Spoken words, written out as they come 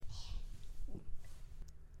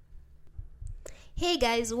Hey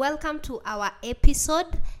guys, welcome to our episode.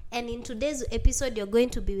 And in today's episode, you're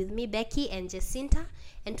going to be with me, Becky and Jacinta.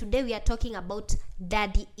 And today we are talking about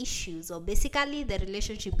daddy issues, or basically the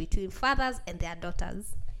relationship between fathers and their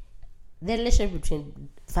daughters. The relationship between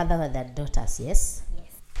fathers and their daughters, yes?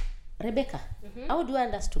 Yes. Rebecca, how do you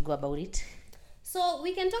want us to go about it? So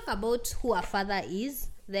we can talk about who a father is,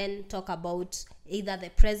 then talk about either the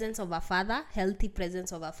presence of a father, healthy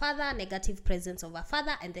presence of a father, negative presence of a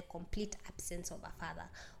father, and the complete absence of a father.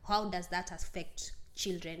 How does that affect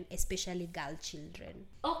children, especially girl children?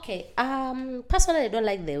 Okay, personally I don't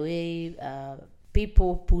like the way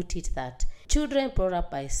people put it that children brought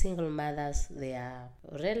up by single mothers, they are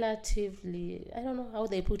relatively, I don't know how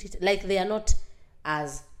they put it, like they are not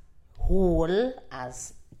as whole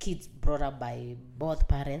as kids brought up by both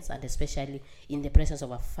parents, and especially in the presence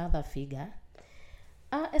of a father figure.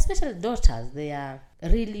 Especially daughters, they are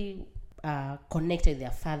really connected with their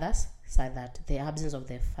fathers, so that the absence of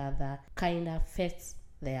their father kind of affects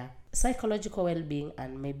their psychological well-being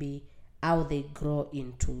and maybe how they grow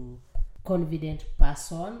into confident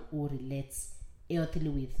person who relates healthily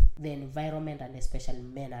with the environment and especially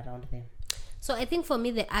men around them. So I think for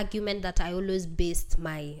me, the argument that I always based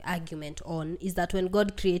my argument on is that when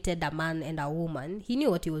God created a man and a woman, he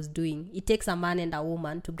knew what he was doing. It takes a man and a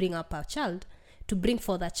woman to bring up a child, to bring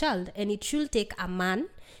forth a child, and it should take a man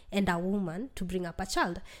and a woman to bring up a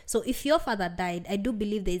child. So if your father died, I do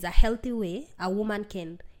believe there is a healthy way a woman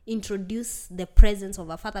can introduce the presence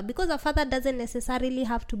of a father, because a father doesn't necessarily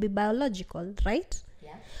have to be biological, right?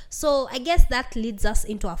 Yeah. So I guess that leads us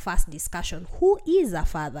into our first discussion. Who is a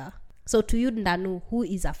father? So to you, Ndanu, who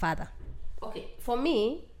is a father? Okay, for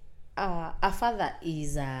me, a father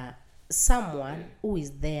is someone who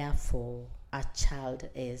is there for a child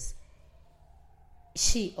as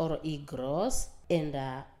she or he grows, and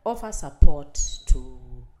offer support to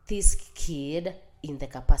this kid in the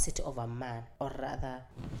capacity of a man, or rather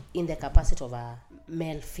in the capacity of a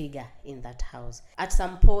male figure in that house. At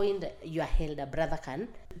some point, your elder brother can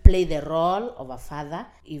play the role of a father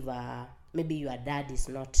if maybe your dad is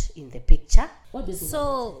not in the picture.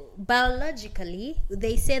 So biologically,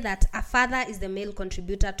 they say that a father is the male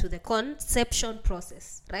contributor to the conception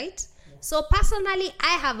process, right? Yeah. So personally,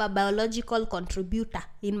 I have a biological contributor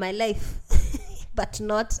in my life, but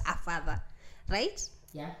not a father, right?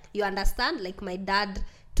 Yeah. You understand? Like my dad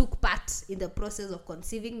took part in the process of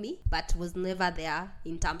conceiving me, but was never there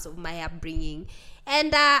in terms of my upbringing.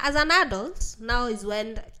 And as an adult, now is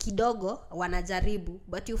when kidogo wanajaribu.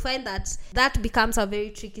 But you find that becomes a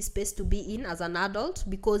very tricky space to be in as an adult,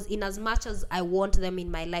 because in as much as I want them in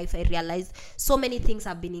my life, I realize so many things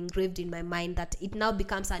have been engraved in my mind that it now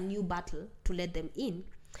becomes a new battle to let them in.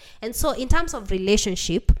 And so in terms of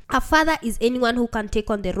relationship, a father is anyone who can take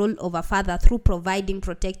on the role of a father through providing,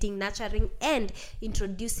 protecting, nurturing, and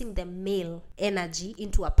introducing the male energy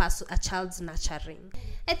into a child's nurturing.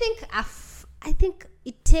 I think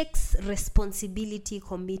it takes responsibility,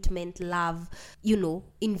 commitment, love,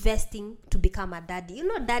 investing to become a daddy.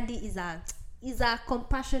 Daddy is a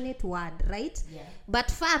compassionate word, right? Yeah. But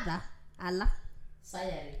father, Allah.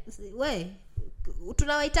 Sayari. Wait.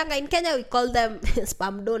 Tunawaitanga in Kenya, we call them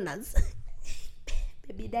sperm donors.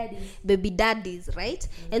 Baby daddies, right?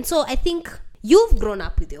 Mm-hmm. And so I think you've grown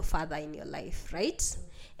up with your father in your life, right? Mm-hmm.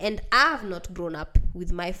 And I have not grown up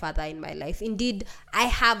with my father in my life. Indeed, I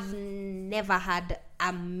have never had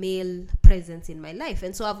a male presence in my life.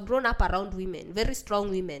 And so I've grown up around women, very strong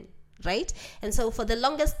women, right? And so for the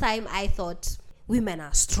longest time, I thought women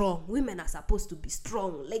are strong. Women are supposed to be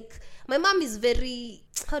strong. Like, my mom is very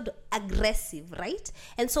aggressive, right?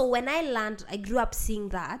 And so when I grew up seeing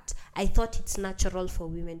that, I thought it's natural for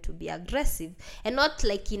women to be aggressive. And not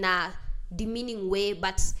like in a demeaning way,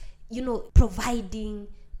 but, providing,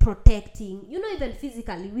 protecting, even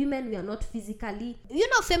physically. Women, we are not physically.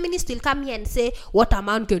 Feminists will come here and say, what a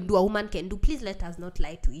man can do, a woman can do. Please let us not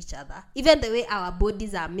lie to each other. Even the way our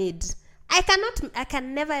bodies are made. I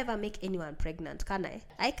can never ever make anyone pregnant, can I?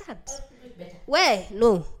 I can't. Where?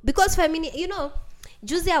 No. Because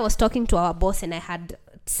Juicy, I was talking to our boss and I had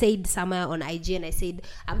said somewhere on IG, and I said,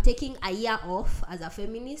 I'm taking a year off as a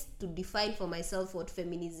feminist to define for myself what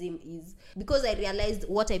feminism is. Because I realized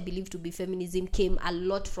what I believe to be feminism came a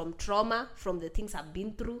lot from trauma, from the things I've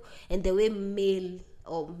been through, and the way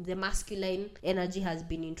the masculine energy has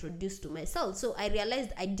been introduced to myself. So I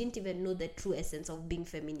realized I didn't even know the true essence of being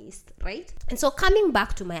feminist, right? And so coming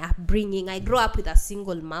back to my upbringing, I grew up with a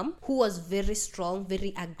single mom who was very strong,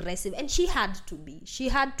 very aggressive, and she had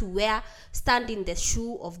to stand in the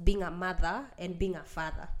shoe of being a mother and being a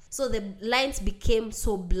father. So the lines became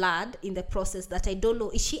so blurred in the process that I don't know,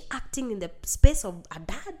 is she acting in the space of a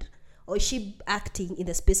dad or is she acting in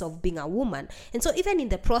the space of being a woman? And so even in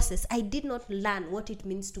the process, I did not learn what it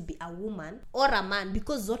means to be a woman or a man,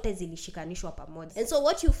 because zote zilishikanishwa pamoja. And so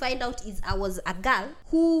what you find out is I was a girl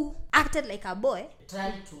who acted like a boy,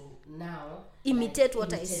 trying to now imitate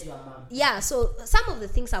like, what imitate your mom. Yeah, so some of the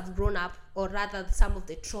things I've grown up, or rather some of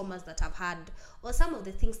the traumas that I've had, or some of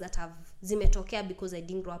the things that have zimetokea because I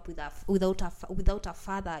didn't grow up without a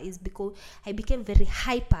father, is because I became very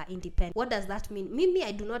hyper independent. What does that mean? Me,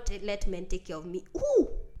 I do not let men take care of me. Ooh,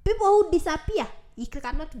 people who disappear, it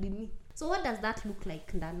cannot be me. So what does that look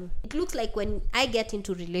like, Ndanu? It looks like when I get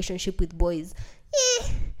into relationship with boys,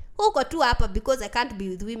 uko tu hapa because I can't be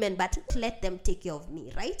with women, but let them take care of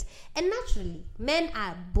me, right? And naturally, men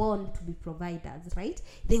are born to be providers, right?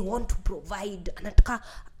 They want to provide. Anataka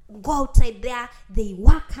go outside there, they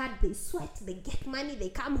work hard, they sweat, they get money, they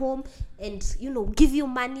come home and, give you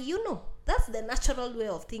money, That's the natural way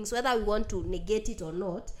of things, whether we want to negate it or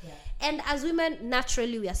not. Yeah. And as women,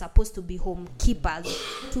 naturally, we are supposed to be home keepers,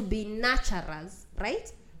 to be nurturers,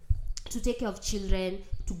 right? To take care of children,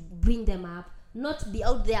 to bring them up, not be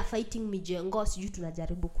out there fighting mijengo siju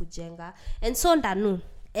tunajaribu kujenga. And so Ndanu,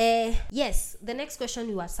 yes, the next question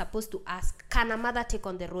you are supposed to ask, can a mother take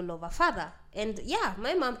on the role of a father? And yeah,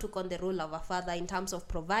 my mom took on the role of a father in terms of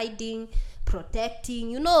providing,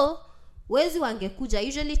 protecting, wezi wangekuja. I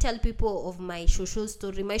usually tell people of my shosho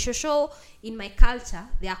story. My shosho, in my culture,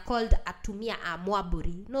 they are called atumia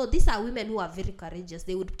amwaburi. No, these are women who are very courageous.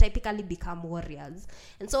 They would typically become warriors.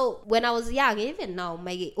 And so when I was young, even now,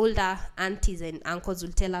 my older aunties and uncles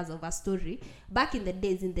will tell us of a story back in the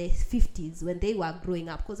days, in the 50s, when they were growing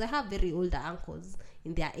up, because I have very older uncles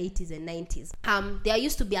in their 80s and 90s. There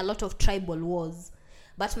used to be a lot of tribal wars.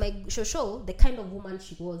 But my shosho, the kind of woman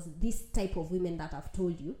she was, this type of women that I've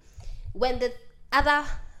told you, when the other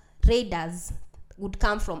raiders would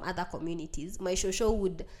come from other communities, my shosho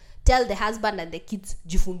would tell the husband and the kids,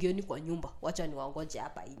 jifungioni kwa nyumba, wacha niwaongoje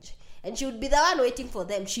hapa nje. And she would be the one waiting for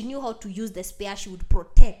them. She knew how to use the spear. She would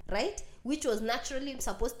protect, right? Which was naturally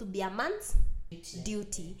supposed to be a man's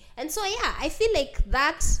duty. And so yeah, I feel like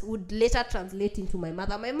that would later translate into my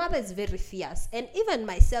mother. My mother is very fierce, and even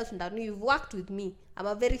myself, Ndanu, you've worked with me, I'm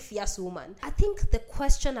a very fierce woman. I think the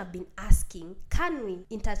question I've been asking, can we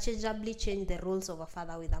interchangeably change the roles of a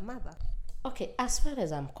father with a mother? Okay, as far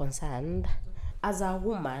as I'm concerned, as a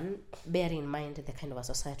woman, bear in mind the kind of a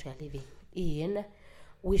society we are living in,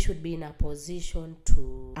 we should be in a position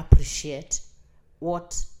to appreciate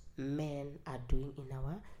what men are doing in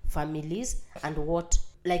our families and what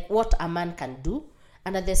a man can do,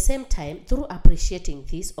 and at the same time, through appreciating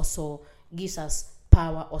this, also gives us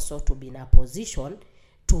power also to be in a position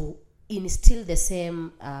to instill the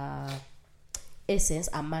same essence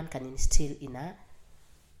a man can instill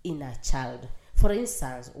in a child. For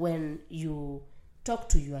instance, when you talk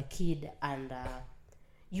to your kid and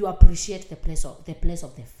you appreciate the place of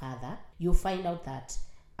the father, you find out that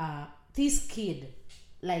this kid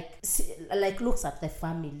looks at the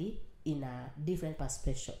family in a different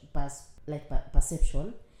perception,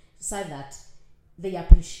 so that they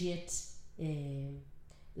appreciate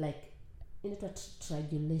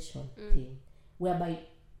triangulation thing, whereby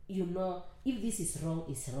if this is wrong,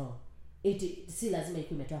 it's wrong. Si lazima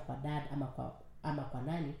ikuwe imetoka kwa dad ama kwa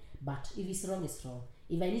nani, but if it's wrong, it's wrong.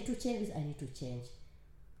 If I need to change this, I need to change.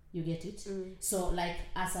 You get it? So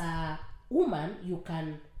as a woman, you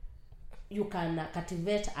can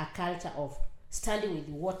cultivate a culture of standing with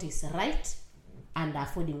what is right and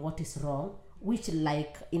affording what is wrong, which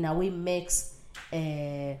in a way makes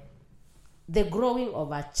the growing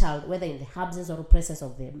of a child, whether in the absence or presence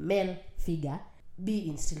of the male figure, be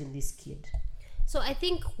instilled in this kid. So I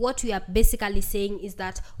think what we are basically saying is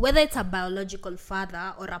that whether it's a biological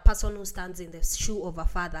father or a person who stands in the shoe of a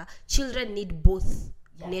father, children need both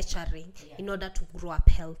nurturing in order to grow up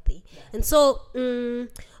healthy. And so in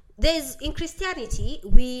Christianity,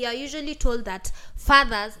 we are usually told that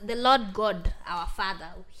fathers, the Lord God, our Father,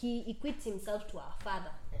 he equates himself to our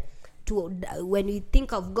Father. When we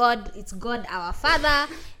think of God, it's God our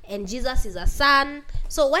Father, and Jesus is a son.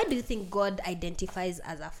 So why do you think God identifies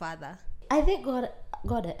as a father? I think God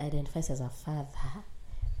identifies as a father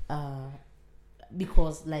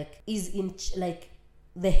because is in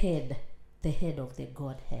the head of the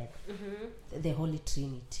Godhead, the Holy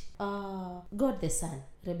Trinity. God the Son.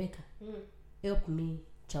 Rebecca, help me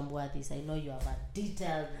chambua this. I know you have a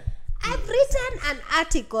detailed I've written an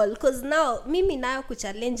article because now mimi nayo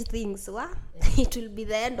kuchallenge things it will be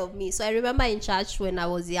the end of me. So I remember in church when I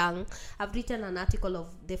was young, I've written an article of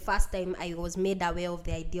the first time I was made aware of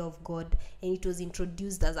the idea of God, and it was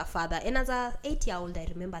introduced as a father. And as a 8-year-old, I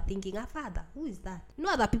remember thinking, a father, who is that?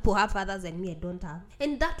 No other people have fathers and me I don't have.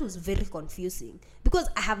 And that was very confusing because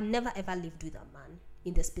I have never ever lived with a man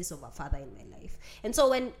in the space of a father in my life. And so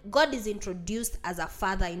when God is introduced as a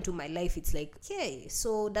father into my life, it's like, okay,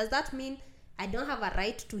 so does that mean I don't have a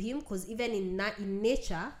right to him? Because even in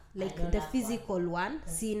nature, like the physical one,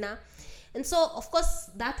 sinner. And so, of course,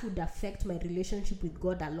 that would affect my relationship with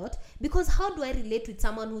God a lot, because how do I relate with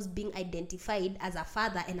someone who's being identified as a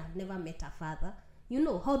father and I've never met a father?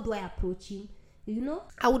 How do I approach him?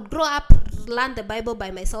 I would grow up, learn the Bible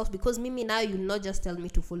by myself, because Mimi now you not just tell me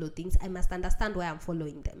to follow things. I must understand why I'm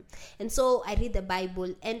following them. And so I read the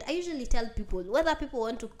Bible, and I usually tell people, whether people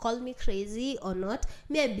want to call me crazy or not,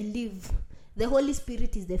 I believe the Holy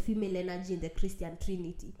Spirit is the female energy in the Christian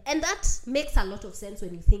Trinity. And that makes a lot of sense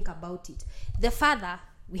when you think about it. The Father,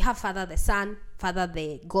 we have Father the Son,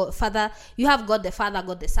 you have God the Father,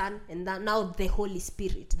 God the Son, and now the Holy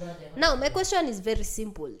Spirit. Now, my question is very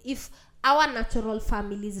simple. If our natural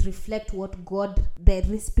families reflect what God,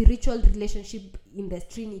 the spiritual relationship in the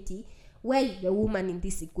Trinity, where is the woman in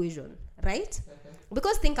this equation, right?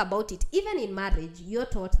 Because think about it, even in marriage, you're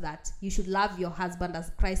taught that you should love your husband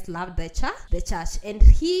as Christ loved the church, and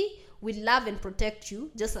he will love and protect you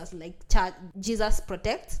just as Jesus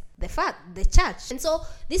protects the church. And so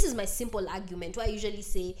this is my simple argument where I usually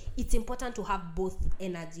say it's important to have both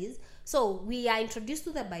energies. So we are introduced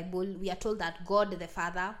to the Bible. We are told that God the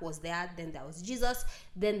Father was there, then there was Jesus,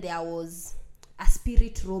 then there was a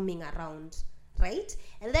spirit roaming around, right?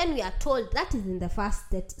 And then we are told that is in the First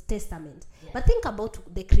Testament. Yeah. But think about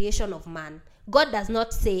the creation of man. God does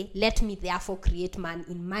not say, let me therefore create man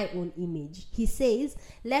in my own image. He says,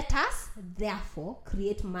 let us therefore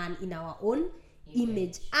create man in our own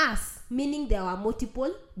image. Us, meaning there are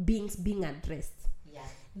multiple beings being addressed. Yeah.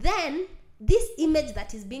 Then this image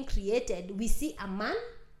that is being created, we see a man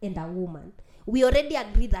and a woman. We already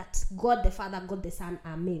agree that God the Father, God the Son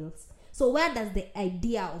are males. So where does the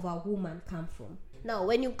idea of a woman come from? Now,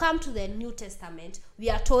 when you come to the New Testament, we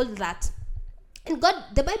are told that, and God,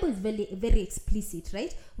 the Bible is very, very explicit,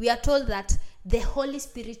 right? We are told that the Holy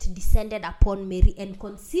Spirit descended upon Mary and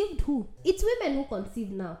conceived who? It's women who conceive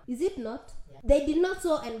now, is it not? Yeah. They did not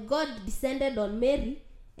so, and God descended on Mary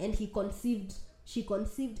and she conceived.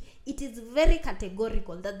 It is very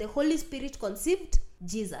categorical that the Holy Spirit conceived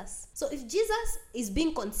Jesus. So if Jesus is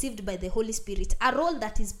being conceived by the Holy Spirit, a role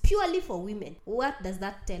that is purely for women, what does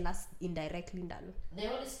that tell us indirectly, Ndalo? The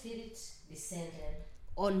Holy Spirit descended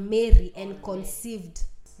on Mary and conceived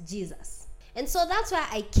Jesus. And so that's why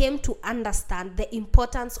I came to understand the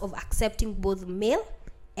importance of accepting both male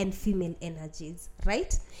and female energies,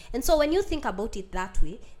 right? And so when you think about it that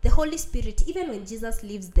way, the Holy Spirit, even when Jesus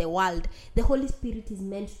leaves the world, the Holy Spirit is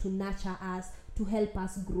meant to nurture us, to help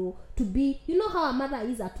us grow, to be, how a mother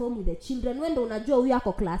is at home with the children. When unajua huyu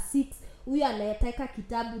ako class 6, huyu anayetaka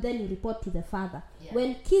kitabu, then you report to the father. Yeah.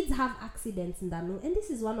 When kids have accidents in Ndano, and this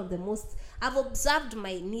is one of the most, I've observed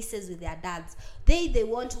my nieces with their dads. They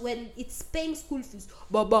want, when it's paying school fees,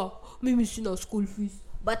 baba, mimi sina school fees.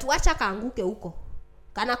 But wacha kaanguke huko.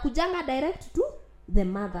 Kana kujanga direct to the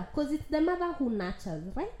mother, because it's the mother who nurtures,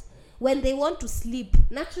 right? When they want to sleep,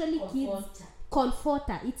 naturally kids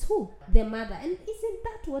comforter, it's who? The mother. And isn't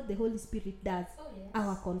that what the Holy Spirit does? Oh, yes.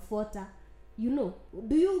 Our comforter. Do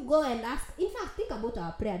you go and ask? In fact, think about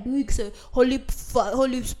our prayer. Do you say,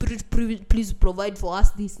 Holy Spirit, please provide for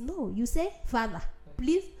us this? No, you say, Father,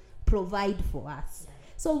 please provide for us.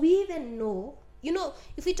 So we even know,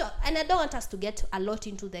 if we talk, and I don't want us to get a lot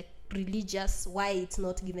into the religious, why it's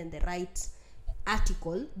not given the right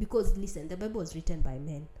article, because listen, the Bible was written by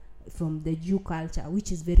men from the Jew culture,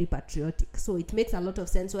 which is very patriotic. So it makes a lot of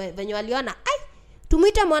sense when you waliona,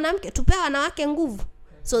 tumuite mwanamke, tupe wanawake nguvu.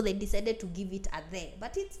 So they decided to give it a they.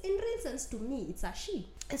 But it's in real sense to me, it's a she.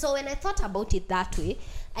 And so when I thought about it that way,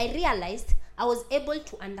 I realized I was able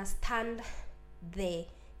to understand the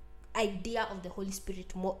idea of the Holy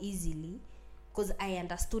Spirit more easily, because I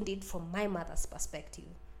understood it from my mother's perspective.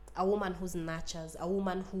 A woman who nurtures, a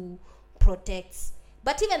woman who protects.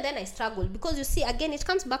 But even then I struggled, because you see, again, it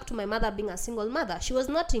comes back to my mother being a single mother. She was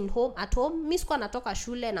not at home. Mi sikuwa natoka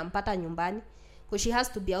shule na mpata nyumbani, because she has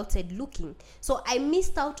to be outside looking. So I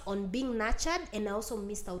missed out on being nurtured, and I also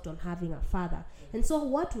missed out on having a father. And so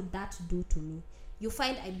what would that do to me? You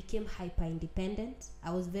find I became hyper independent.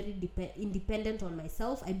 I was very independent on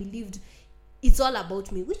myself. I believed it's all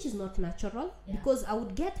about me, which is not natural. Because I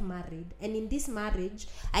would get married, and in this marriage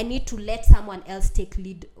I need to let someone else take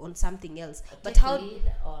lead on something else. But how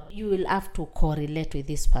or you will have to correlate with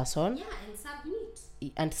this person,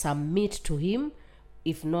 and submit to him.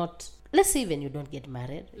 If not, let's say even you don't get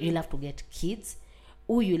married, you'll have to get kids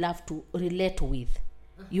who you'll have to relate with.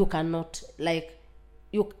 You cannot, like,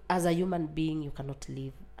 you as a human being, you cannot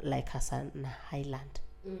live like as an island,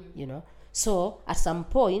 you know. So at some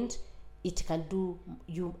point it can do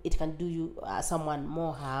you someone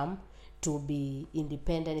more harm to be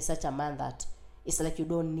independent in such a man that it's like you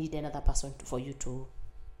don't need another person for you to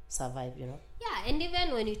survive, you know. Yeah, and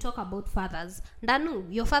even when you talk about fathers, Danu,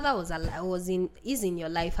 your father is in your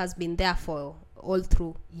life, has been there for all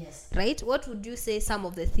through. Yes. Right? What would you say some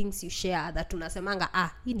of the things you share that unasemanga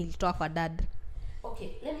hii nilitoa kwa dad?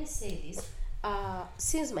 Okay, let me say this.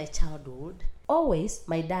 Since my childhood, always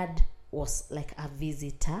my dad was like a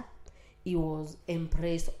visitor. He was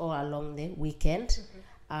embraced all along the weekend.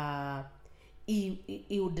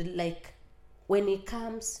 He would, like, when he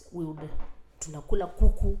comes, we would tunakula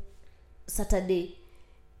kuku. Saturday,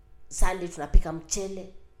 Sunday tunapika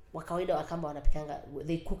mchele. Wa kawaida Wakamba wanapikanga,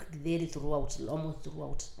 they cook dairy almost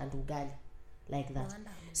throughout, and ugali like that.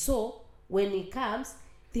 So when he comes,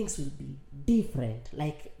 things will be different.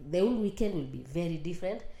 Like the whole weekend will be very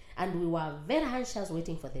different, and we were very anxious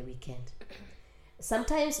waiting for the weekend.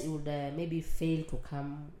 Sometimes it would maybe fail to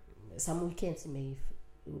come. Some weekends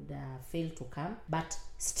would fail to come, but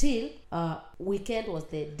still weekend was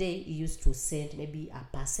the day he used to send maybe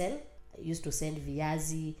a parcel. He used to send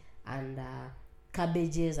viazi and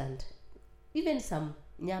cabbages and even some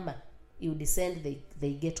nyama. He would send,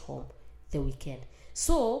 they get home the weekend.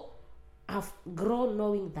 So I've grown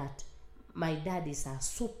knowing that my dad is a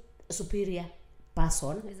superior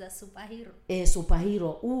person. He's a superhero. A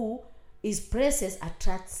superhero who his presence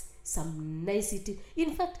attracts some nicety.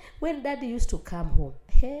 In fact, when daddy used to come home,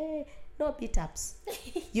 hey, no beat ups.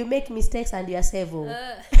 You make mistakes and you are safe.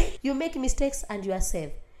 You make mistakes and you are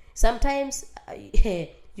safe. Sometimes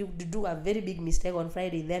you do a very big mistake on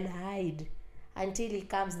Friday, then hide until he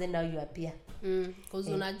comes, then now you appear. Because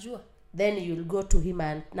unajua. Then you'll go to him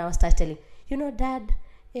and now start telling, you know, Dad,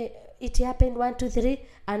 it happened 1, 2, 3,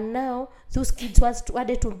 and now those kids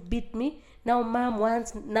wanted to beat me. Now mom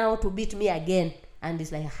wants now to beat me again. And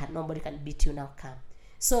it's like, nobody can beat you now, come.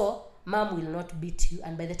 So mom will not beat you,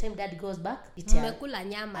 and by the time dad goes back,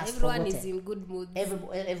 everyone is in good mood.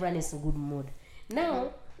 Everyone is in good mood.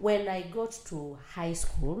 Now, when I got to high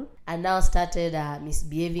school and now started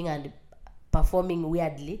misbehaving and performing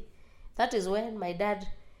weirdly, that is when my dad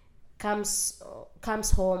comes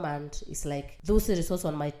home and it's like, those results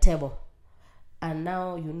on my table, and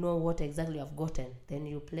now you know what exactly you have gotten. Then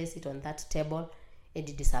you place it on that table and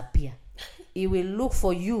it disappear. He will look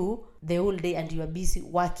for you the whole day, and you are busy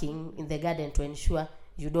working in the garden to ensure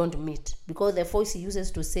you don't meet, because the voice he uses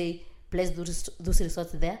to say place those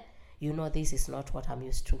results there, you know this is not what I'm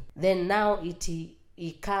used to. Then now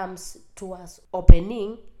he comes to us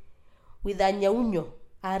opening with a nyaunyo,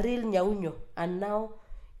 a real nyaunyo, and now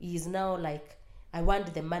he is now like, I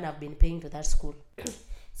want the man I've been paying to that school.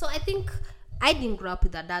 So I think I didn't grow up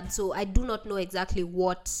with a dad, so I do not know exactly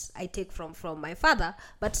what I take from my father.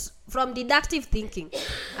 But from deductive thinking,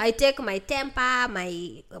 I take my temper,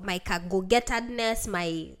 my go-gettedness,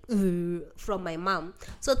 from my mom.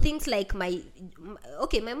 So things like my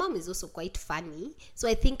mom is also quite funny. So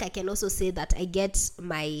I think I can also say that I get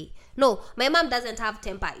my mom doesn't have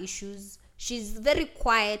temper issues. She's very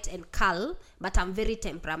quiet and calm, but I'm very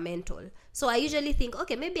temperamental. So I usually think,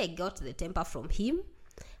 okay, maybe I got the temper from him.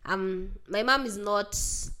 My mom is not,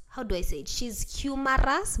 how do I say it? She's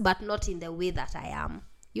humorous, but not in the way that I am.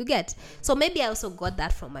 You get? So maybe I also got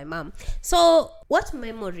that from my mom. So what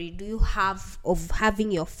memory do you have of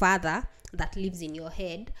having your father that lives in your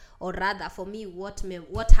head? Or rather, for me,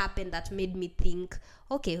 what happened that made me think,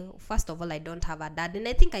 okay, first of all, I don't have a dad. And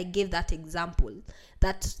I think I gave that example,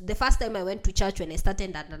 that the first time I went to church, when I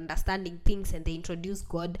started understanding things and they introduced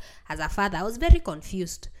God as a father, I was very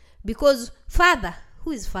confused. Because father,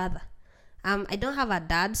 who is father? I don't have a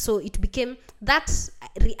dad, so it became that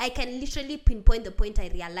I can literally pinpoint the point I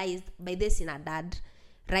realized by this in a dad,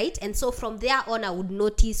 right? And so from there on, I would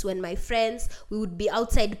notice when my friends, we would be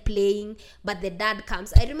outside playing, but the dad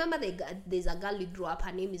comes. I remember there's a girl we grew up,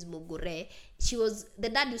 her name is Mogore. The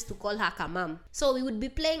dad used to call her Kamam. So we would be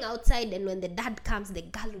playing outside, and when the dad comes, the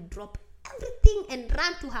girl would drop everything and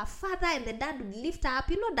run to her father, and the dad would lift her up,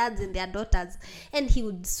 dads and their daughters, and he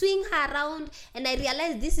would swing her around. And I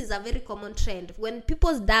realized this is a very common trend. When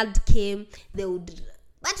people's dad came, they would,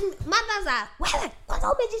 but mothers are,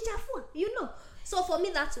 So for me,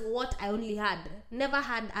 that's what I only had. Never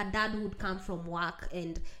had a dad who would come from work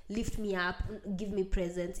and lift me up, give me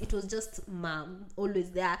presents. It was just mom, always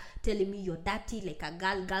there telling me you're dirty like a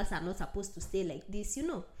girl. Girls are not supposed to stay like this, you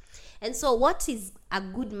know. And so what is a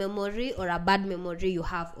good memory or a bad memory you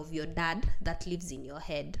have of your dad that lives in your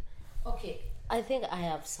head? Okay, I think I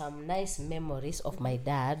have some nice memories of my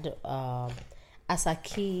dad. As a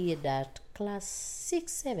kid at class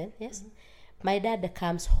 6, 7, yes. My dad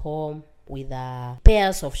comes home with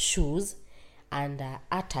pairs of shoes and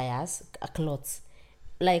attires, clothes.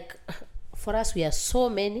 Like, for us, we are so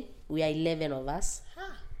many. We are 11 of us.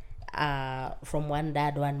 From one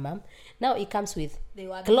dad, one mom. Now it comes with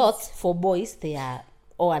clothes for boys. They are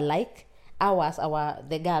all alike.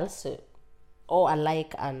 The girls, all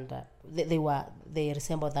alike, and they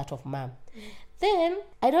resemble that of mom. Then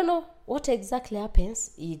I don't know what exactly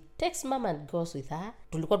happens. He takes mom and goes with her.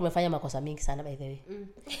 Tulikuwa tumefanya makosa mingi sana, by the way.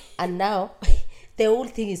 And now the whole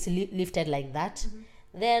thing is lifted like that.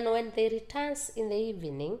 Then when they returns in the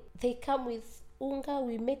evening, they come with unga.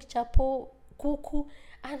 We make chapo, kuku,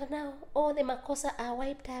 and now all the makosa are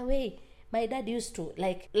wiped away. My dad used to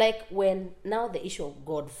like when now the issue of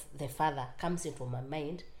God the Father comes into my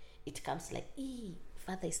mind. It comes like,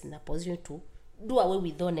 Father is in a position to do away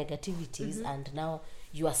with all negativities, and now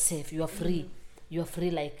you are safe, you are free. You are free,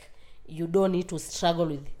 like you don't need to struggle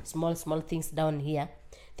with small things down here.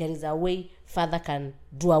 There is a way Father can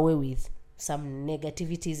do away with some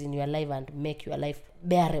negativities in your life and make your life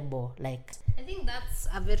bearable. Like, I think that's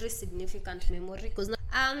a very significant memory, because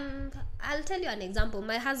I'll tell you an example.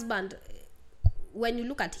 My husband, when you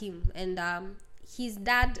look at him and his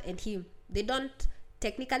dad and him, they don't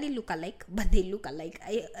technically look alike, but they look alike.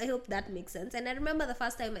 I hope that makes sense. And I remember the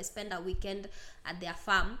first time I spent a weekend at their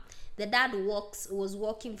farm, the dad was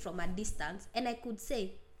walking from a distance, and I could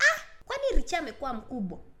say, kwani Richie amekuwa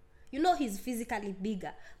mkubwa? You know, he's physically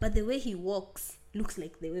bigger, but the way he walks looks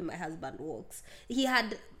like the way my husband walks.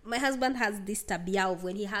 My husband has this tabia of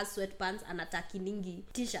when he has sweatpants and atakiningi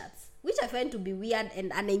t-shirts, which I find to be weird,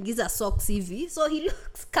 and anaingiza socks hivi. So he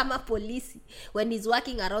looks kama polisi when he's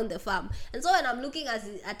walking around the farm. And so when I'm looking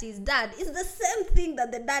at his dad, it's the same thing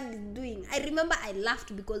that the dad is doing. I remember I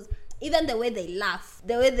laughed because even the way they laugh,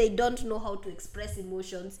 the way they don't know how to express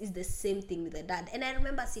emotions, is the same thing with the dad. And I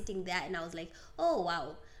remember sitting there and I was like, oh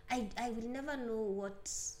wow, I will never know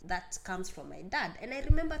what that comes from my dad. And I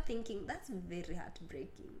remember thinking, that's very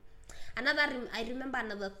heartbreaking. I remember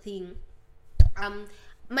another thing.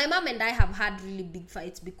 My mom and I have had really big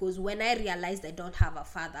fights because when I realized I don't have a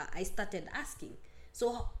father, I started asking,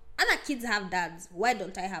 so other kids have dads, why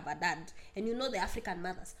don't I have a dad? And you know, the African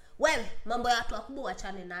mothers, well, mambo ya watu wakubwa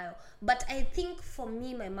wachane nayo. But I think for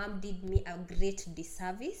me, my mom did me a great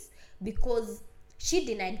disservice because she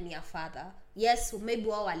denied me a father. Yes, maybe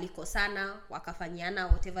wao walikosana,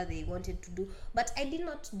 wakafanyiana, whatever they wanted to do, but I did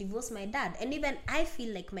not divorce my dad. And even I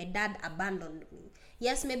feel like my dad abandoned me.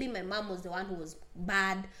 Yes, maybe my mom was the one who was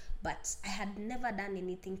bad, but I had never done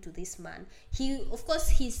anything to this man.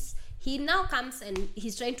 He now comes and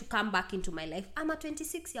he's trying to come back into my life. I'm a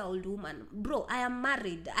 26-year-old woman. Bro, I am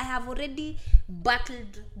married. I have already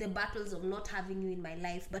battled the battles of not having you in my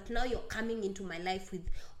life, but now you're coming into my life with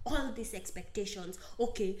all these expectations.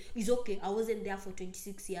 Okay, it's okay, I wasn't there for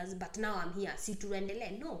 26 years, but now I'm here. Si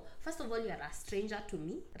tuendele. No. First of all, you are a stranger to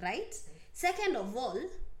me, right? Second of all,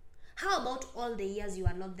 how about all the years you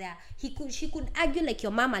are not there? She could argue like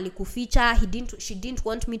your mom alikuficha, she didn't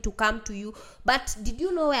want me to come to you. But did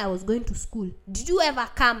you know where I was going to school? Did you ever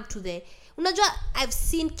come to the... Unajua, I've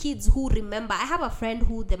seen kids who remember. I have a friend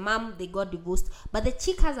who the mom, they got divorced, but the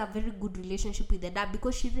chick has a very good relationship with the dad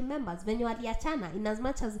because she remembers when you are waliachana. In as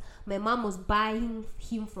much as my mom was buying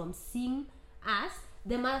him from seeing us,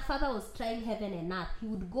 my father was trying heaven and earth. He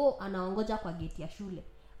would go anaongoja kwa gate ya shule,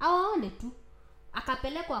 awaone tu,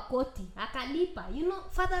 akapelekwa koti, akalipa. You know,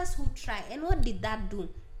 fathers who try. And what did that do?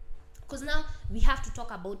 Because now we have to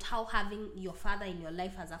talk about how having your father in your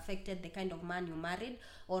life has affected the kind of man you married,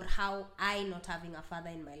 or how I not having a father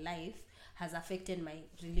in my life has affected my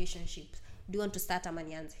relationships. Do you want to start,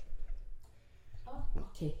 Amanyanzi?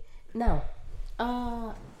 Okay. Now,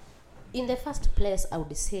 in the first place, I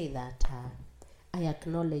would say that I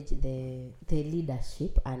acknowledge the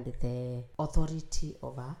leadership and the authority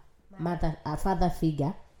of a father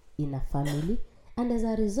figure in a family, and as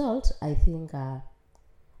a result, I think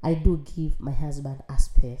I do give my husband a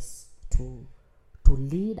space to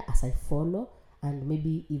lead as I follow, and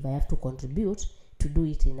maybe if I have to contribute, to do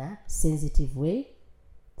it in a sensitive way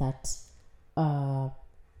that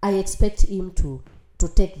I expect him to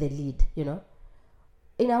take the lead, you know.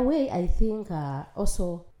 In a way, I think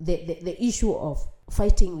also the issue of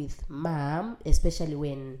fighting with mom, especially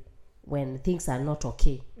when things are not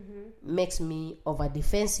okay, makes me over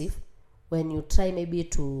defensive. When you try maybe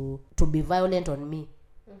to be violent on me,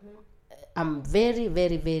 I'm very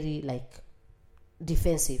very very like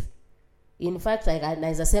defensive. In fact, like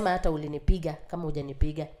naweza sema hata ulinipiga kama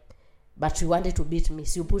hujanipiga, but you wanted to beat me,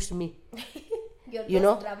 so you pushed me. You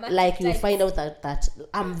know, like you find out that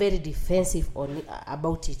I'm very defensive on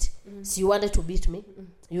about it. So you wanted to beat me.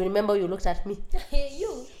 You remember you looked at me.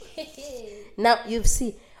 You. Now you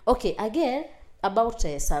see. Okay, again about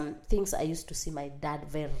some things I used to see my dad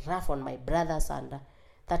very rough on my brothers and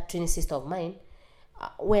that twin sister of mine.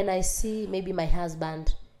 When I see maybe my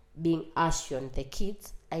husband being harsh on the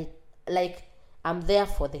kids, I'm there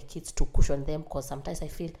for the kids to cushion them, because sometimes I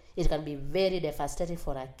feel it can be very devastating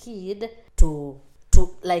for a kid to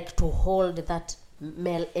hold that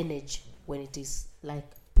male energy when it is like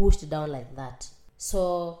pushed down like that.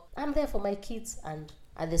 So I'm there for my kids, and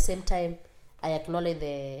at the same time I acknowledge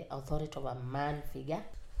the authority of a man figure.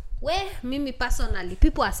 Where me personally,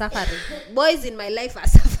 people are suffering. Boys in my life are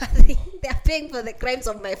suffering. They are paying for the crimes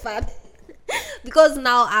of my father. Because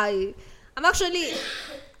now I'm actually,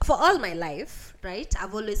 for all my life, right,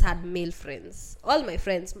 I've always had male friends. All my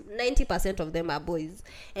friends, 90% of them are boys,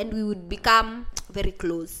 and we would become very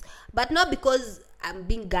close. But not because I'm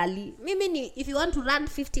being girly. Maybe if you want to run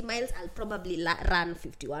 50 miles, I'll probably run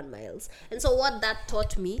 51 miles. And so what that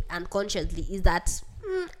taught me unconsciously is that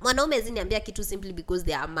mwanaume ziniambia kitu simply because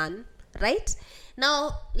they are a man, right?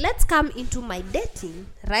 Now let's come into my dating,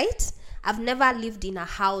 right? I've never lived in a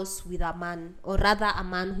house with a man, or rather a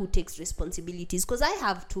man who takes responsibilities, because I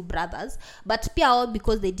have 2 brothers, but pure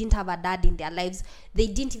because they didn't have a dad in their lives, they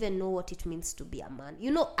didn't even know what it means to be a man.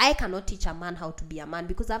 You know, I cannot teach a man how to be a man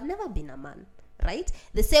because I've never been a man, right?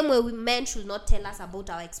 The same way men should not tell us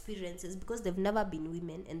about our experiences because they've never been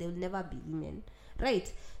women and they'll never be women,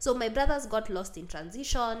 right? So my brothers got lost in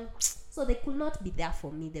transition, so they could not be there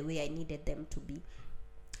for me the way I needed them to be.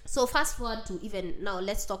 So fast forward to even now,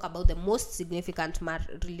 let's talk about the most significant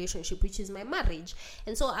relationship, which is my marriage.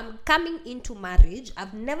 And so I'm coming into marriage.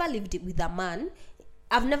 I've never lived with a man.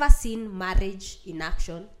 I've never seen marriage in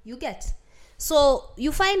action. You get? So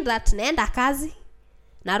you find that naenda kazi,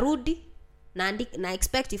 narudi, na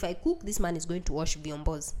expect if I cook, this man is going to wash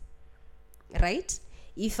vyombos, right?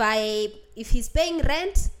 If he's paying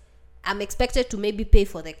rent, I'm expected to maybe pay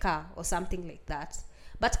for the car or something like that.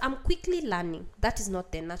 But I'm quickly learning that is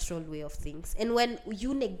not the natural way of things. And when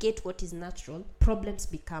you negate what is natural, problems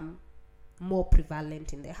become more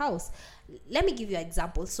prevalent in the house. Let me give you an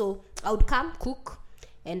example. So I would come cook,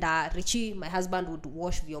 and Richie, my husband, would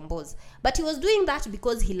wash vyombos. But he was doing that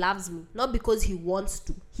because he loves me, not because he wants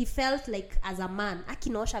to. He felt like as a man,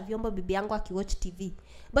 akinaosha vyombo bibi yangu akiwatch TV.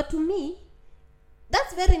 But to me,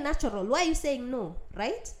 that's very natural. Why are you saying no,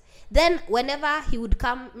 right? Then whenever he would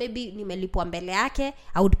come, maybe nimelipwa mbele yake,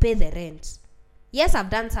 I would pay the rent. Yes, I've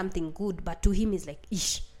done something good, but to him is like,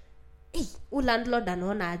 ish, landlord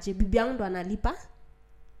anaona aje, bibi yangu ndo analipa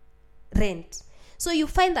rent. So you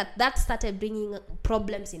find that started bringing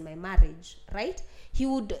problems in my marriage, right? He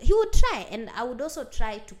would try, and I would also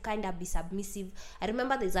try to kind of be submissive. I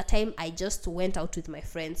remember there's a time I just went out with my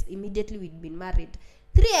friends. Immediately we'd been married.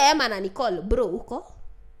 3 a.m. ananicall, bro, uko?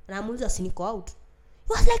 Namuuliza si niko out.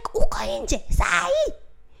 He was like, uko nje, sai.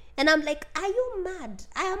 And I'm like, are you mad?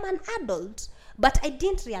 I am an adult. But I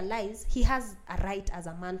didn't realize he has a right as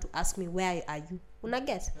a man to ask me, where are you?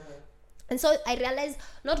 Unaget? And so I realized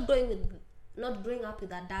not growing up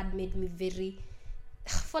with a dad made me very,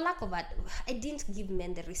 for lack of that, I didn't give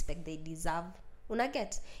men the respect they deserve.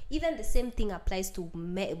 Unaget? Even the same thing applies to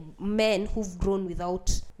men who've grown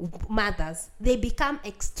without mothers. They become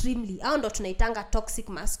extremely, ndo tunaitanga toxic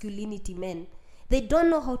masculinity men. They don't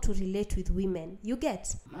know how to relate with women. You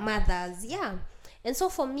get? Mothers, yeah. And so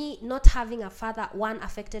for me, not having a father, one,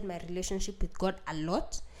 affected my relationship with God a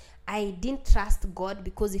lot. I didn't trust God,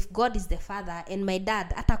 because if God is the father and my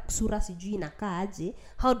dad hata kusura sijui inakaa aje,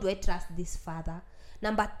 how do I trust this father?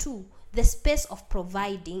 Number 2, the space of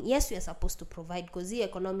providing. Yes, we are supposed to provide because the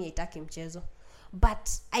economy haitaki mchezo.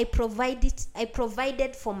 But I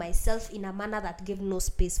provided for myself in a manner that gave no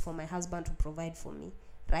space for my husband to provide for me,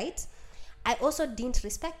 right? I also didn't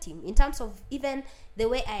respect him in terms of even the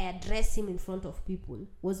way I address him in front of people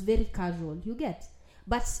was very casual. You get?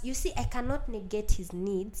 But you see, I cannot negate his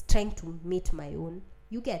needs trying to meet my own.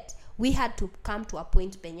 You get? We had to come to a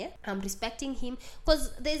point penye I'm respecting him,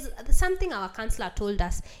 because there's something our counselor told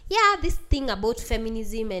us. Yeah, this thing about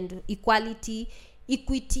feminism and equality,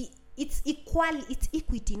 it's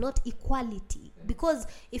equity, not equality. Because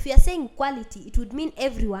if you are saying equality, it would mean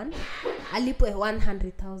everyone alipwe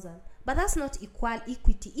 100,000. But that's not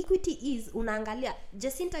equity. Equity is unaangalia,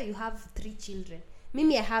 Jacinta, you have 3 children,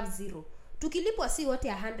 mimi I have 0. Tukilipwa si wote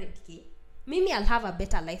 100k, mimi I'll have a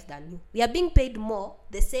better life than you. We are being paid more,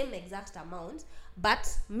 the same exact amount, but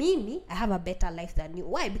mimi I have a better life than you.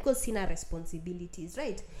 Why? Because sina responsibilities,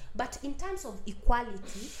 right? But in terms of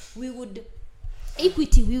equality, we would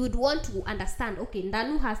want to understand, okay,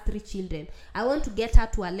 Ndanu has 3 children. I want to get her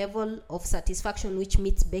to a level of satisfaction which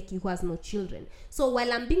meets Becky, who has no children. So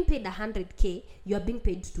while I'm being paid 100k, you are being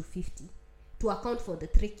paid 250 to account for the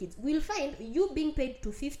 3 kids. We'll find you being paid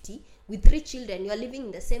 250 with 3 children, you're living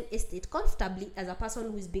in the same estate comfortably as a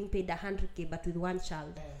person who is being paid 100k but with 1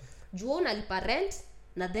 child. Juu unalipa rent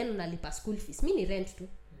na then unalipa school fees. Mini rent too,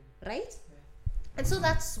 right? And so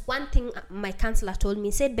that's one thing my counselor told me.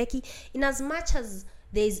 He said, Becky, in as much as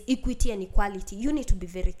there is equity and equality, you need to be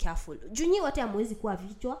very careful. Junyi wate amwezi kuwa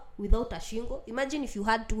vichwa without a shingo. Imagine if you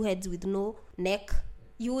had 2 heads with no neck,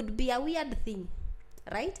 you would be a weird thing,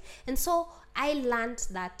 right? And so I learned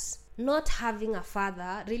that not having a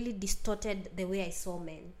father really distorted the way I saw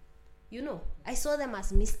men. You know, I saw them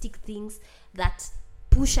as mystic things that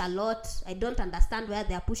push a lot. I don't understand where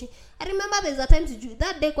they are pushing. I remember there's a time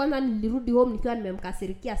that day kwanza nilirudi home nikiwa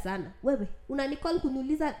nimemkasirikia sana. Wewe unanicall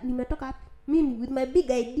kuniuliza nimetoka wapi? Mimi with my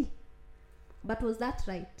big ID. But was that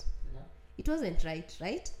right? No. It wasn't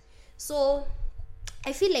right? So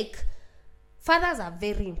I feel like fathers are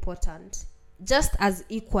very important, just as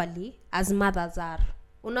equally as mothers are.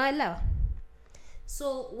 Unaelewa?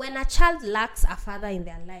 So when a child lacks a father in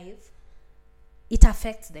their life, it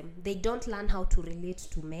affects them. They don't learn how to relate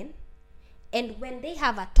to men. And when they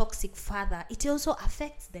have a toxic father, it also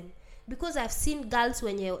affects them. Because I've seen girls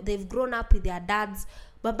when they've grown up with their dads,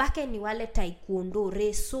 babake ni wale taekwondo,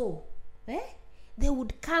 reso. They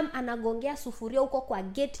would come anagongea sufuria huko kwa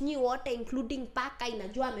gate, nyi wote including paka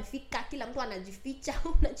inajua amefika, kila mtu anajificha,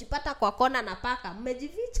 unajipata kwa kona na paka,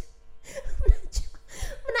 mmejificha.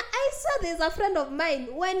 I saw there's a friend of mine,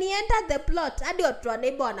 when he entered the plot, hadi watu wa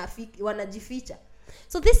neighbor wanajificha.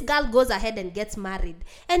 So this girl goes ahead and gets married,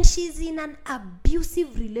 and she's in an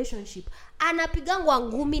abusive relationship. Anapigangwa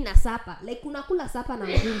ngumi na sapa, like unakula sapa na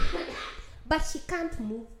ngumi. But she can't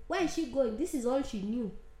move. Where is she going? This is all she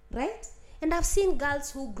knew, right? And I've seen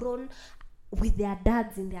girls who grown with their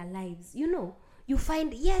dads in their lives. You know, you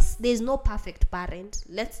find, yes, there's no perfect parent.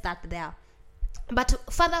 Let's start there. But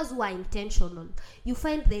fathers who are intentional, you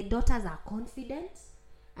find their daughters are confident.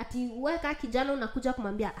 Ati weka kijana unakuja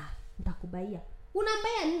kumwambia, nitakubaia.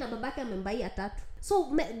 Unambaya nini na babake amembaia 3. So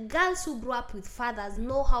girls who grow up with fathers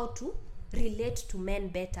know how to relate to men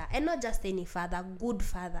better, and not just any father, good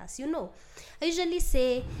fathers. You know, I usually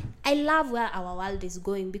say I love where our world is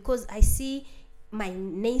going because I see my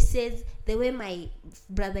nieces, the way my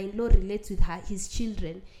brother-in-law relates with his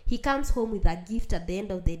children. He comes home with a gift at the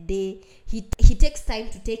end of the day. He takes time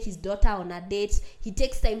to take his daughter on a date. He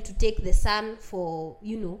takes time to take the son for,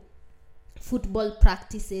 you know, football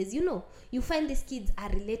practices. You know, you find these kids are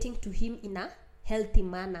relating to him in a healthy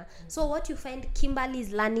manner. So what you find, Kimberly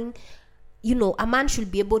is learning, you know, a man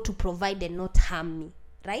should be able to provide and not harm me,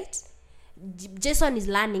 right? Jason is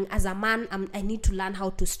learning, as a man, I need to learn how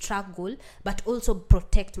to struggle but also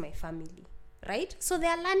protect my family, right? So they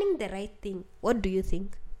are learning the right thing. What do you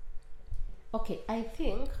think? Okay, I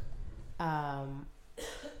think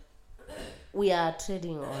we are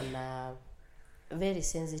treading on very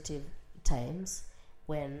sensitive times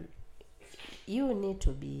when you need to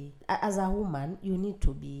be, as a woman, you need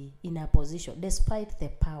to be in a position, despite the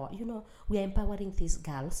power. You know, we are empowering these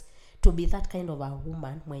girls to be that kind of a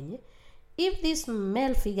woman when if this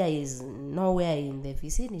male figure is nowhere in the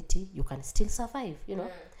vicinity, you can still survive, you know.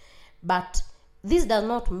 But this does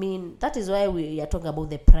not mean, that is why we are talking about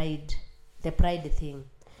the pride thing.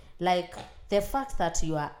 Like, the fact that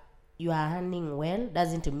you are earning well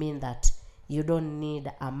doesn't mean that you don't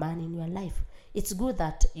need a man in your life. It's good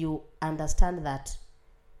that you understand that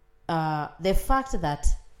the fact that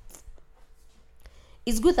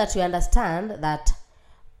it's good that you understand that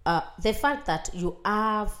the fact that you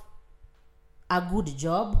have a good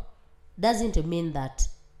job doesn't mean that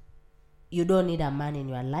you don't need a man in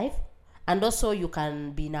your life. And also you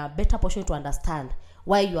can be in a better position to understand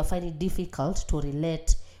why you are finding it difficult to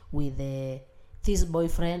relate with this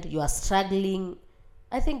boyfriend. You are struggling.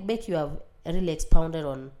 I think, Beck, you have really expounded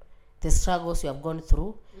on the struggles you have gone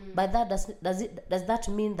through. But that does that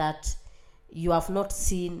mean that you have not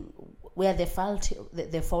seen where the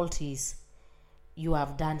fault is? You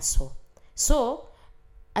have done so. So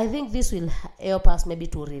I think this will help us maybe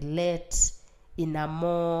to relate in a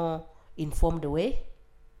more informed way.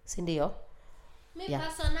 Me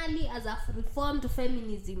personally, as a reformed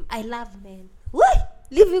feminism, I love men. What?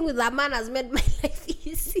 living with a man has made my life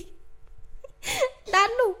easy.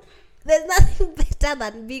 Nanu, there's nothing better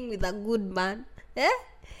than being with a good man.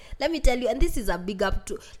 Let me tell you, and this is a big up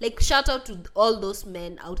to, like, shout out to all those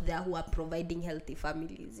men out there who are providing healthy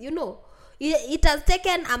families. It has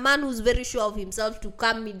taken a man who's very sure of himself to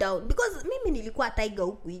calm me down, because mimi nilikuwa tiger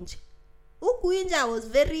huku nje. I was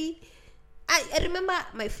very, I remember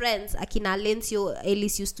my friends akina Lencio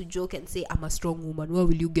Ellis used to joke and say, I'm a strong woman, where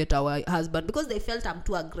will you get our husband? Because they felt I'm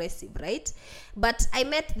too aggressive, right? But I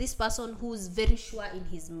met this person who's very sure in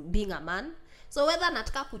his being a man. So whether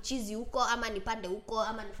nataka kuchizi huko ama nipande huko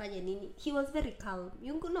ama nifanye nini, he was very calm.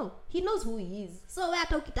 You know, he knows who he is. So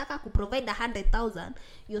hata ukitaka kuprovide 100,000,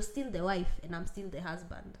 you're still the wife and I'm still the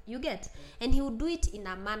husband. You get? And he would do it in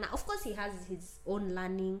a manner. Of course, he has his own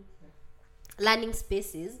learning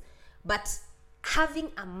spaces, but having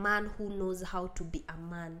a man who knows how to be a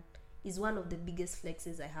man is one of the biggest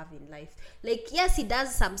flexes I have in life. Like, yes, he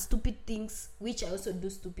does some stupid things, which I also do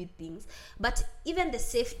stupid things, but even the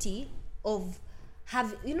safety of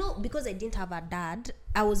have, because I didn't have a dad,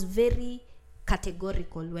 I was very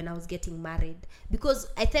categorical when I was getting married, because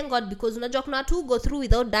I thank God, because unajua kuna watu go through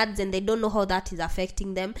without dads and they don't know how that is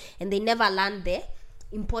affecting them, and they never learn the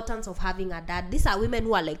importance of having a dad. These are women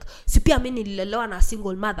who are like, sipia mimi nililelewa na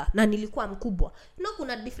single mother na nilikuwa mkubwa.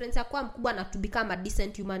 Kuna difference ya kuwa mkubwa na to become a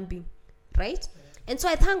decent human being, right? And so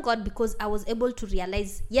I thank God, because I was able to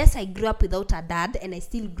realize, yes, I grew up without a dad, and I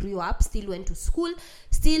still grew up, still went to school,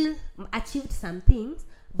 still achieved some things,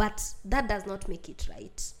 but that does not make it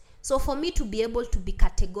right. So for me to be able to be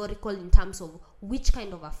categorical in terms of which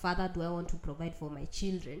kind of a father do I want to provide for my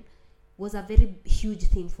children was a very huge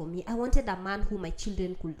thing for me. I wanted a man who my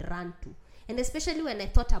children could run to. And especially when I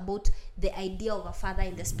thought about the idea of a father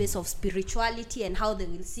in the space of spirituality and how they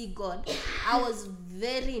will see God, I was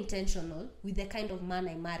very intentional with the kind of man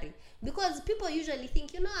I marry. Because people usually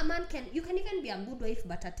think, a man you can even be a good wife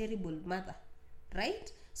but a terrible mother,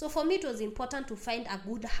 right? So for me, it was important to find a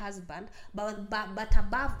good husband, but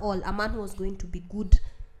above all, a man who was going to be good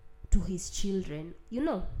to his children,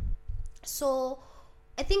 So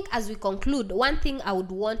I think as we conclude, one thing I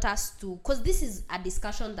would want us to, because this is a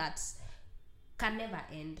discussion that can never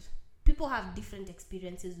end. People have different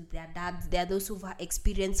experiences with their dads. There are those who've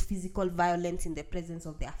experienced physical violence in the presence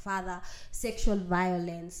of their father, sexual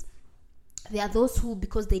violence. There are those who,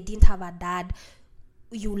 because they didn't have a dad,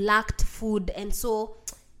 you lacked food, and so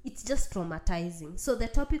it's just traumatizing. So the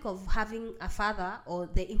topic of having a father, or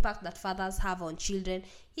the impact that fathers have on children,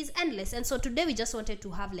 is endless. And so today we just wanted to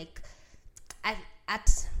have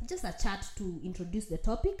just a chat to introduce the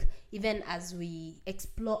topic, even as we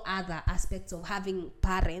explore other aspects of having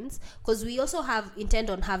parents, because we also intend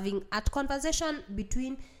on having a conversation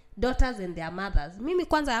between daughters and their mothers. Mimi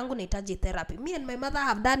kwanza yangu nahitaji therapy. Me and my mother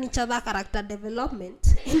have done each other character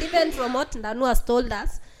development, and even from what Ndanu has told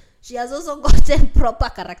us, she has also gotten proper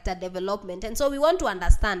character development. And so we want to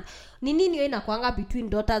understand ni nini hiyo inakuanga between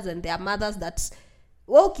daughters and their mothers, that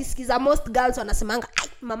ukisikiza most girls wanasemanga, ai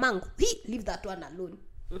mamangu, leave that one alone.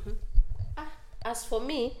 As for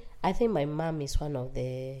me, I think my mom is one of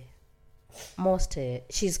the most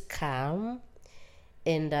she's calm,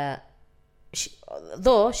 and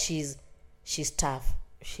though she's tough,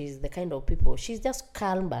 she's the kind of people, she's just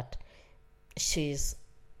calm, but she's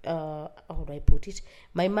how do I put it,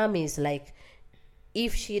 my mom is like,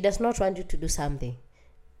 if she does not want you to do something,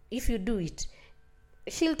 if you do it,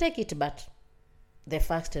 she'll take it, but the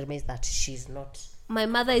fact remains that she's not. My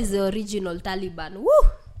mother is the original Taliban. Woo!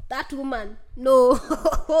 That woman, no.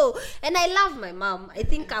 And I love my mom. I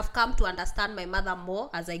think I've come to understand my mother more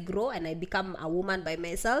as I grow and I become a woman by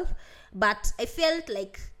myself. But I felt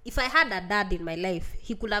like if I had a dad in my life,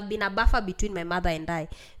 he could have been a buffer between my mother and I.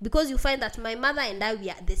 Because you find that my mother and I, we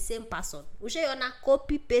are the same person. Ushayona,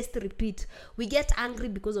 copy, paste, repeat. We get angry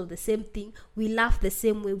because of the same thing. We laugh the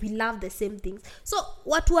same way. We love the same things. So,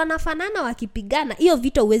 watu wanafanana wakipigana, hiyo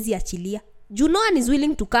vita huwezi achilia. No one is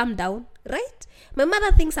willing to calm down, right? My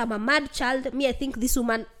mother thinks I'm a mad child. Me, I think this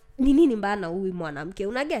woman, nini mbaya na huyu mwanamke,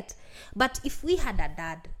 unaget? But if we had a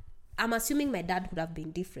dad, I'm assuming my dad could have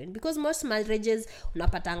been different. Because most marriages,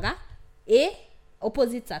 unapatanga,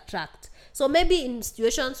 opposites attract. So maybe in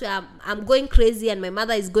situations where I'm going crazy and my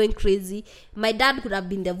mother is going crazy, my dad could have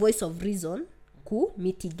been the voice of reason, who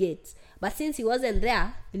mitigates. But since he wasn't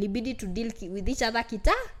there, ilibidi to deal with each other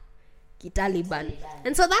Taliban.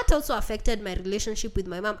 And so that also affected my relationship with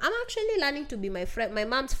my mom. I'm actually learning to be my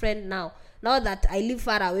mom's friend now that I live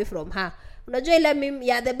far away from her.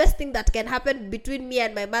 The best thing that can happen between me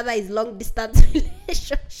and my mother is long distance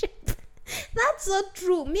relationship. That's so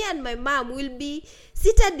true. Me and my mom will be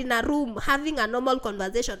seated in a room having a normal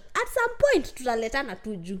conversation. At some point tutaletana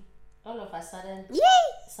tu juu. All of a sudden,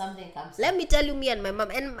 something comes. Let me tell you, me and my mom,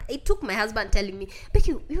 and it took my husband telling me,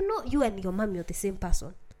 Becky, you know, you and your mom, you're the same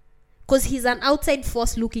person. Because he's an outside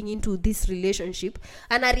force looking into this relationship,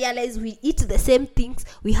 and I realize we eat the same things,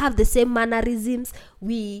 we have the same mannerisms,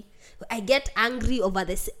 I get angry over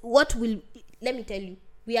this. Let me tell you,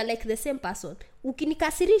 we are like the same person.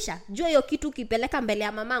 Ukinikasirisha, jua hiyo kitu kipeleka mbele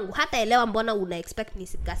ya mamangu, hata elewa mbona una expect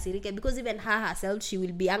nisikasirike, because even her herself, she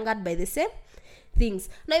will be angered by the same things.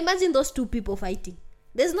 Now imagine those two people fighting.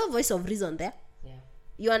 There's no voice of reason there. Yeah.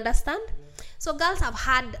 You understand? Yeah. So girls have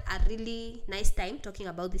had a really nice time talking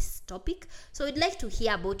about this topic. So we'd like to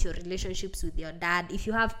hear about your relationships with your dad. If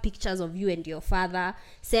you have pictures of you and your father,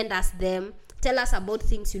 send us them. Tell us about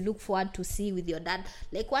things you look forward to see with your dad.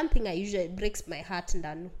 Like one thing I usually breaks my heart,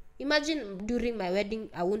 Ndanu. Imagine during my wedding,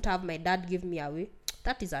 I won't have my dad give me away.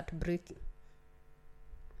 That is heartbreaking.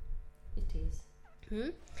 It is.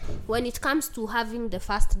 When it comes to having the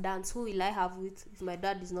first dance, who will I have with if my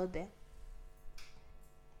dad is not there?